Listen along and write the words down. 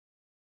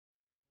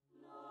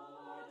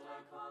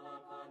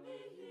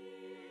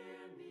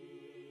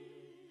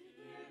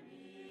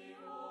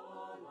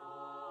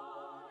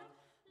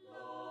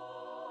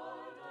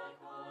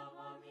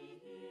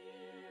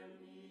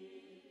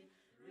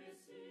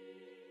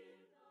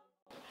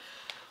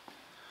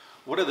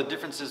What are the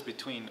differences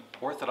between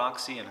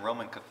Orthodoxy and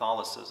Roman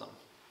Catholicism?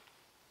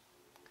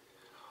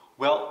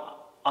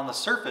 Well, on the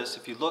surface,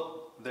 if you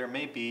look, there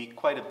may be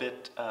quite a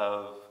bit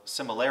of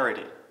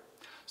similarity.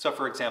 So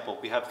for example,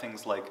 we have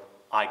things like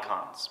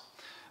icons.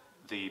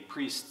 The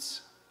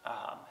priests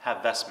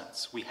have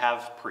vestments. We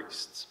have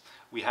priests.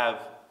 We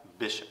have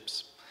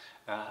bishops.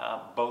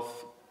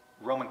 Both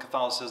Roman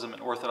Catholicism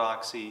and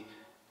Orthodoxy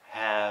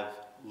have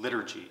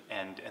liturgy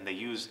and they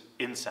use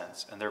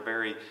incense, and they're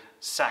very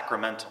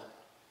sacramental.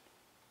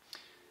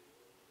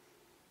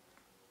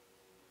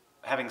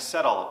 Having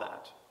said all of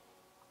that,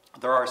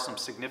 there are some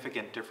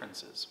significant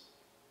differences.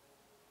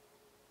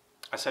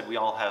 I said we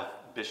all have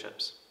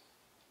bishops.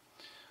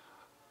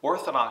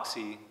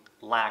 Orthodoxy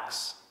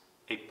lacks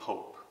a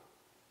pope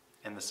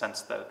in the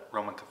sense that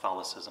Roman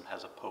Catholicism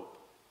has a pope.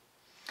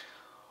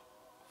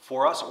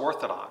 For us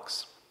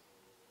Orthodox,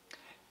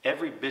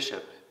 every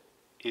bishop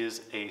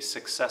is a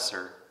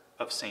successor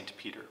of Saint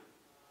Peter.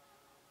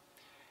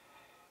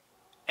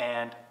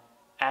 And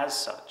as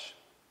such,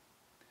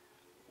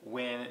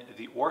 when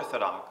the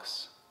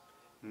Orthodox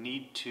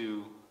need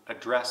to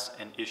address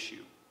an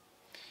issue,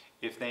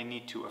 if they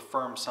need to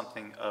affirm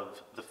something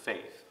of the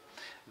faith,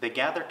 they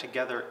gather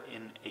together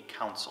in a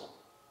council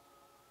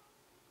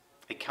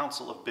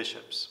of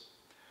bishops,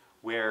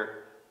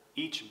 where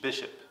each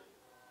bishop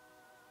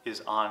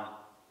is on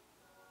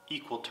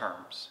equal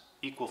terms,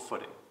 equal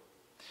footing.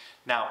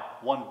 Now,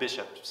 one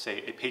bishop,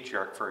 say a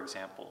patriarch for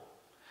example,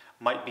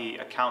 might be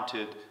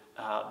accounted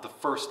the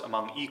first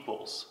among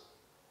equals.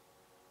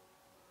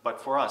 But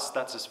for us,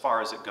 that's as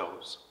far as it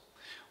goes.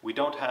 We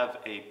don't have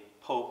a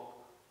pope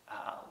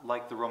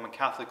like the Roman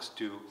Catholics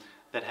do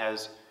that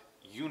has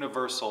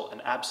universal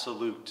and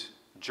absolute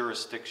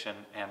jurisdiction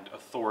and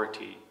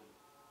authority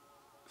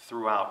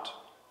throughout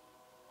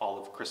all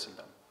of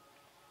Christendom.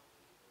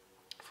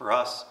 For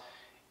us,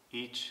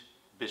 each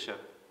bishop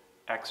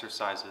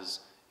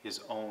exercises his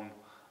own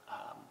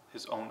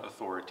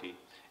authority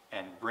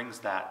and brings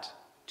that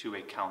to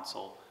a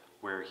council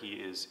where he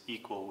is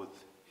equal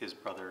with his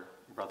brother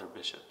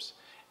bishops.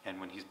 And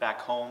when he's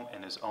back home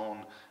in his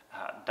own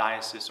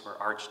diocese or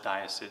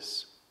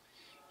archdiocese,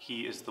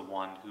 he is the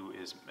one who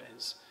is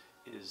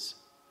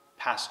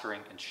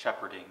pastoring and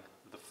shepherding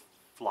the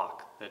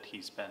flock that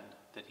he's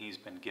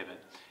been given.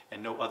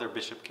 And no other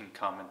bishop can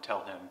come and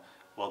tell him,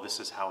 well, this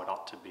is how it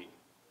ought to be,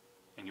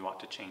 and you ought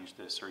to change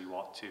this, or you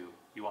ought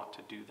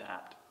to do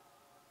that.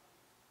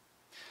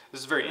 This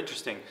is very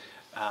interesting.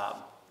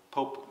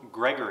 Pope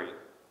Gregory,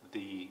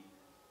 the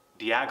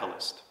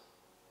Diagonalist,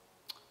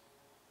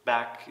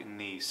 back in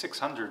the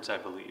 600s, I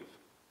believe,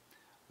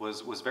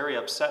 was very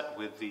upset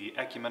with the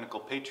ecumenical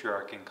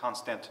patriarch in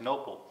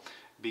Constantinople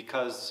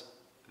because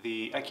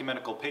the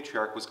ecumenical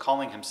patriarch was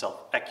calling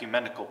himself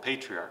ecumenical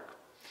patriarch.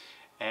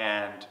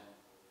 And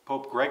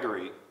Pope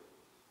Gregory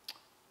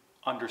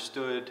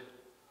understood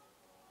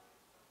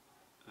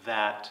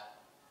that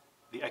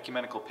the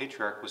ecumenical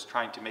patriarch was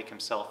trying to make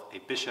himself a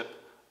bishop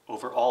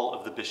over all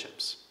of the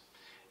bishops,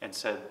 and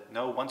said,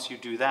 no, once you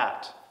do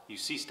that, you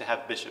cease to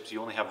have bishops.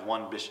 You only have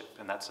one bishop,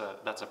 and that's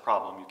a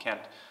problem. You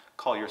can't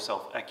call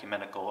yourself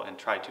ecumenical and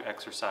try to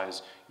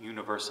exercise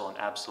universal and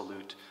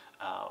absolute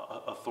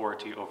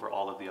authority over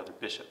all of the other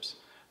bishops.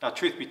 Now,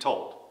 truth be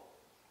told,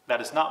 that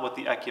is not what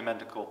the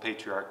ecumenical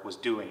patriarch was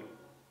doing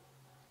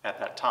at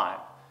that time.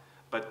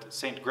 But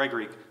St.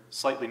 Gregory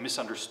slightly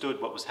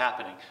misunderstood what was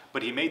happening.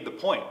 But he made the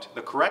point,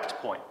 the correct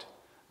point,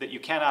 that you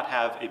cannot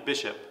have a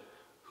bishop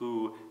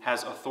who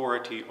has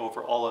authority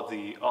over all of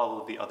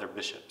the other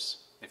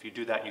bishops. If you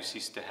do that, you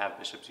cease to have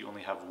bishops. You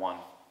only have one.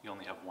 You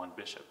only have one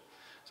bishop.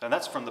 So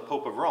that's from the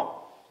Pope of Rome.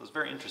 It was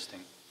very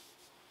interesting.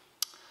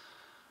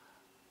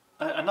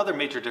 Another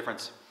major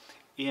difference.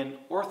 In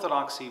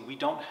Orthodoxy, we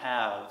don't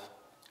have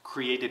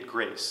created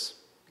grace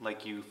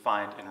like you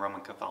find in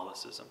Roman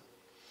Catholicism.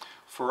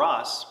 For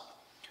us,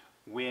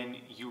 when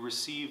you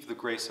receive the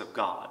grace of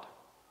God,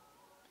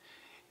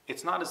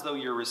 it's not as though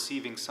you're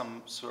receiving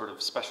some sort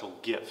of special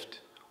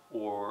gift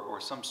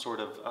or some sort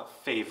of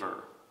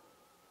favor.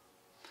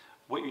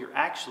 What you're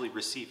actually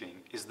receiving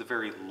is the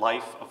very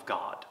life of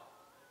God.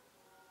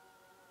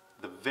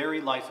 The very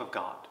life of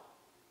God.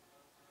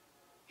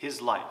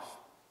 His life.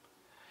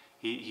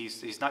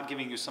 He's not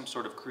giving you some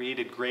sort of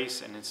created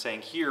grace and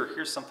saying,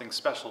 here's something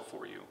special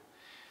for you.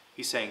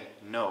 He's saying,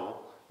 no,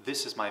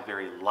 this is my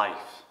very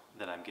life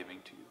that I'm giving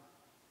to you,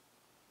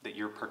 that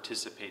you're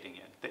participating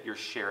in, that you're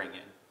sharing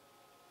in.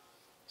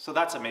 So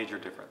that's a major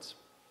difference.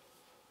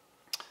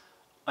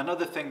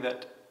 Another thing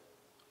that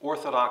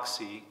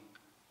Orthodoxy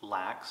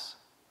lacks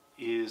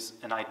is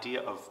an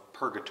idea of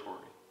purgatory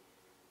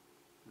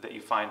that you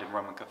find in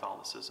Roman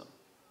Catholicism.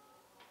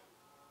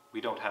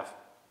 We don't have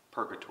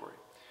purgatory.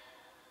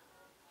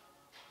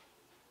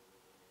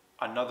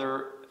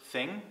 Another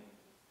thing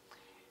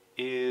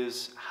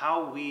is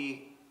how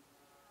we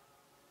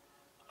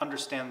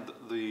understand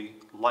the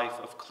life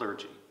of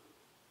clergy.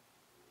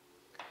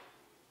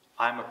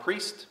 I'm a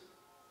priest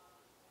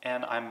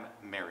and I'm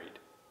married.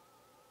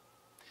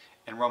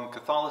 In Roman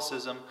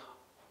Catholicism,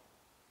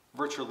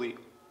 virtually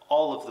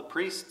all of the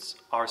priests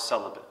are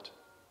celibate,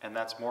 and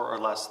that's more or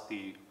less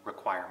the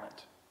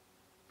requirement.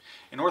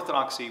 In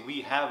Orthodoxy,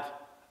 we have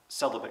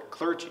celibate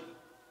clergy.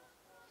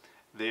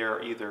 They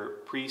are either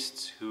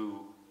priests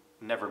who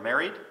never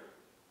married,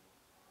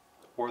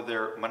 or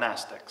they're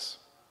monastics.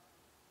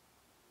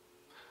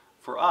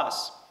 For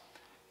us,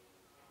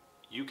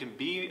 you can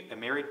be a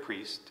married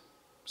priest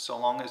so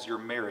long as you're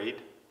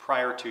married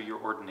prior to your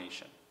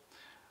ordination.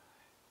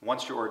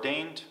 Once you're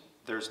ordained,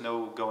 there's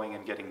no going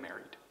and getting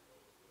married.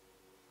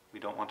 We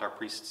don't want our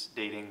priests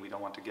dating. We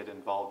don't want to get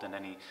involved in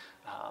any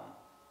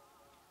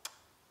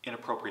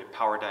inappropriate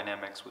power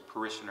dynamics with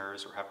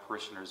parishioners, or have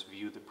parishioners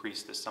view the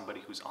priest as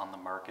somebody who's on the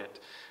market,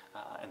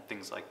 and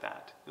things like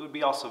that. It would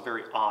be also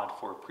very odd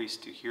for a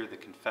priest to hear the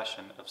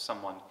confession of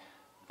someone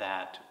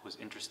that was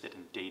interested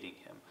in dating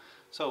him.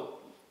 So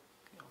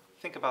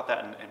think about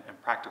that in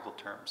practical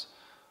terms.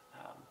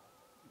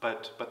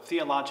 But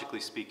theologically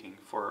speaking,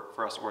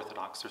 for us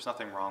Orthodox, there's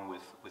nothing wrong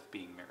with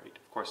being married.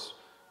 Of course,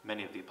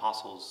 many of the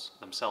apostles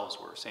themselves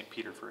were. St.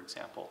 Peter, for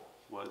example,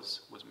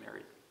 was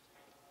married.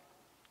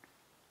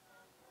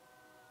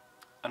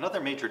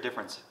 Another major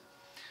difference,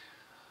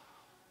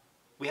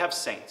 we have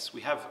saints,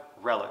 we have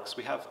relics,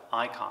 we have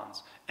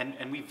icons,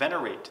 and we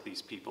venerate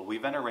these people. We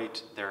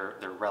venerate their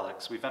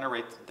relics, we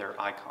venerate their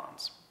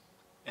icons.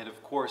 And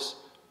of course,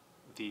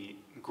 the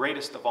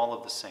greatest of all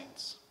of the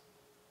saints,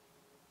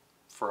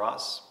 for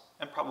us,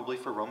 and probably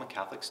for Roman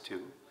Catholics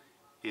too,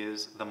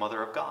 is the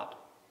Mother of God,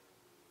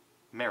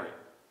 Mary,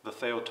 the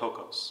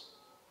Theotokos.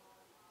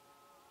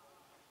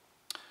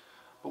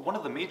 But one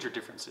of the major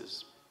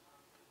differences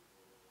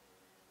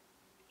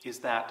is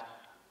that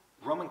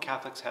Roman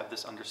Catholics have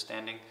this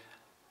understanding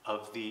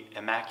of the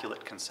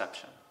Immaculate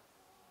Conception,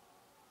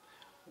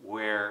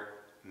 where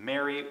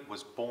Mary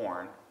was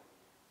born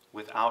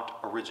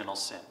without original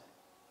sin.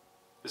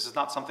 This is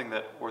not something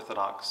that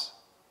Orthodox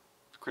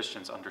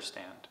Christians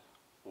understand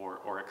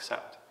or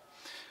accept.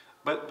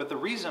 But the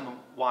reason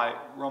why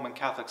Roman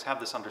Catholics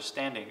have this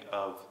understanding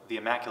of the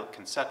Immaculate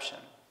Conception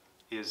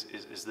is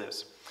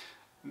this.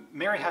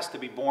 Mary has to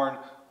be born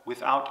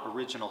without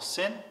original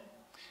sin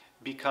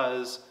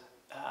because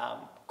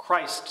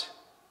Christ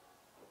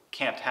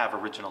can't have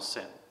original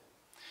sin.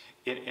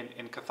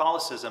 In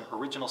Catholicism,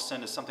 original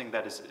sin is something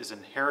that is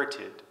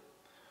inherited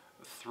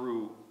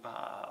through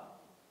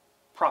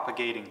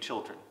propagating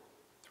children,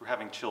 through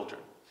having children.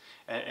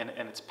 And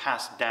it's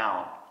passed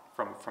down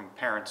from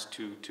parents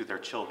to their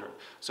children.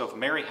 So if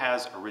Mary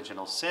has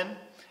original sin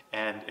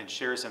and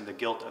shares in the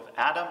guilt of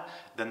Adam,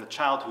 then the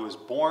child who is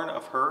born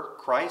of her,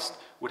 Christ,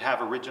 would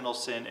have original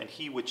sin, and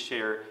he would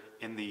share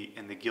in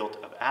the guilt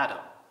of Adam.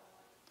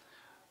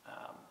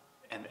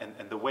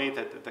 And the way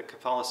that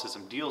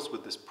Catholicism deals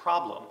with this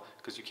problem,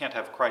 because you can't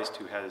have Christ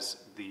who has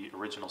the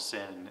original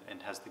sin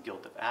and has the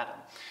guilt of Adam,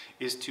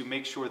 is to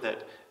make sure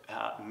that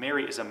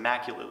Mary is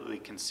immaculately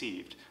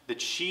conceived, that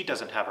she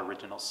doesn't have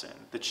original sin,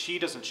 that she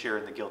doesn't share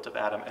in the guilt of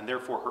Adam, and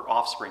therefore her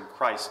offspring,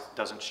 Christ,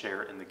 doesn't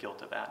share in the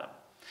guilt of Adam.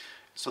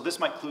 So this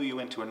might clue you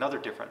into another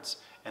difference,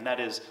 and that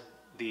is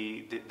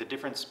the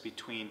difference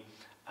between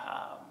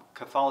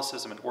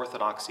Catholicism and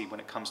Orthodoxy when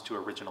it comes to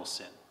original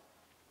sin.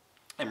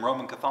 In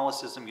Roman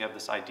Catholicism, you have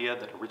this idea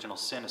that original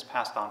sin is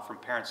passed on from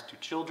parents to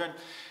children,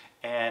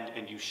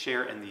 and you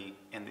share in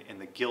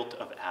the guilt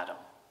of Adam.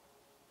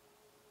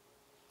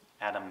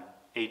 Adam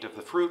ate of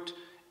the fruit,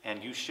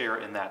 and you share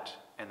in that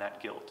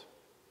guilt.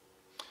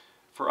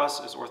 For us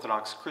as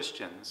Orthodox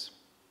Christians,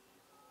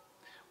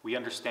 we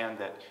understand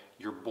that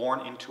you're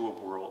born into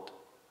a world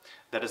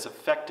that is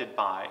affected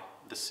by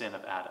the sin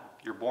of Adam.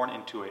 You're born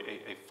into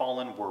a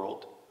fallen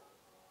world,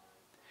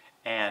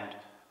 and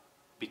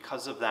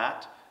because of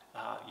that,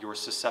 you're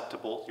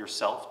susceptible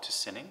yourself to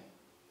sinning.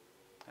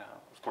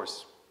 Of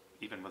course,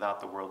 even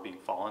without the world being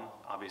fallen,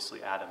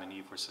 obviously Adam and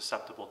Eve were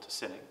susceptible to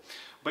sinning.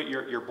 But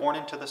you're born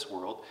into this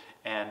world,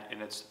 and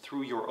it's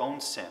through your own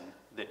sin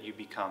that you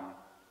become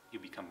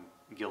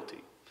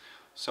guilty.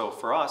 So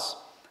for us,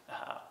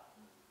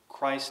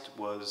 Christ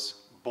was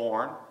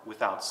born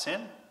without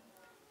sin,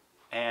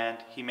 and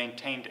he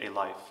maintained a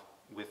life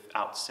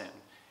without sin.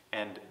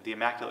 And the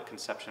Immaculate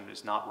Conception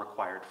is not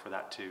required for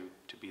that to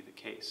be the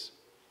case.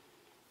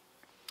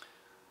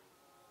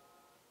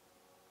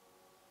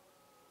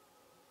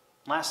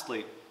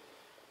 Lastly,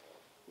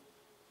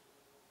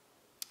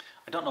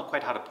 I don't know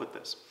quite how to put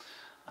this,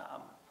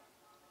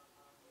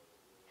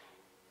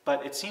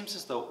 but it seems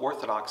as though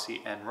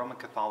Orthodoxy and Roman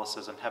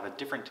Catholicism have a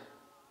different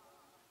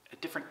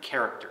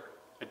character,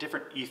 a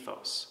different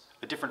ethos,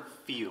 a different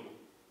feel.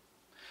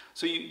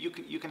 So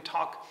you can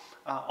talk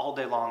all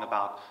day long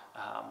about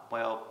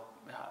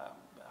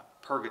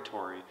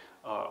purgatory,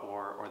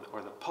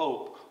 or the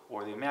Pope,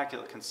 or the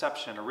Immaculate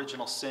Conception,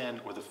 original sin,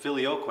 or the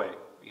Filioque,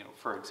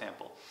 for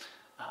example.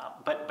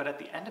 But at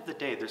the end of the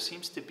day, there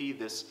seems to be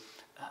this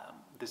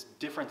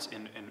difference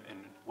in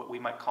what we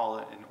might call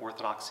in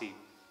Orthodoxy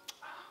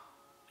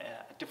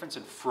a difference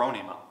in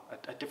phronema,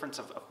 a difference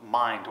of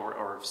mind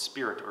or of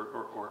spirit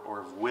or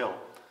of will.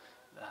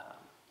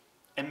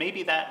 And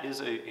maybe that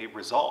is a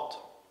result,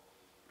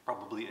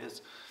 probably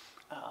is,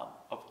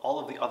 of all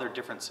of the other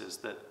differences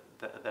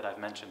that I've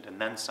mentioned, and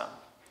then some.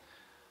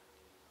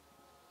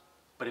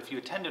 But if you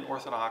attend an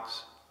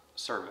Orthodox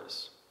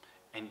service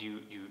and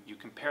you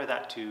compare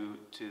that to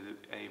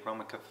a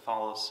Roman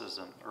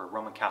Catholicism or a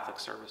Roman Catholic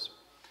service,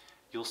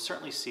 you'll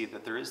certainly see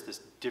that there is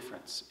this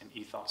difference in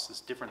ethos, this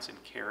difference in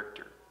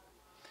character.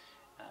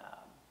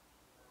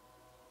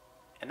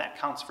 And that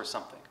counts for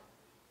something.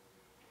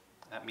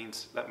 That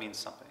means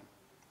something.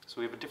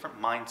 So we have a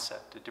different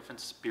mindset, a different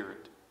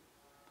spirit.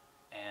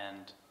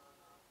 And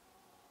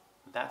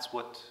that's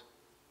what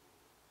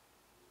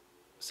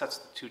sets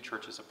the two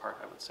churches apart,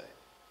 I would say.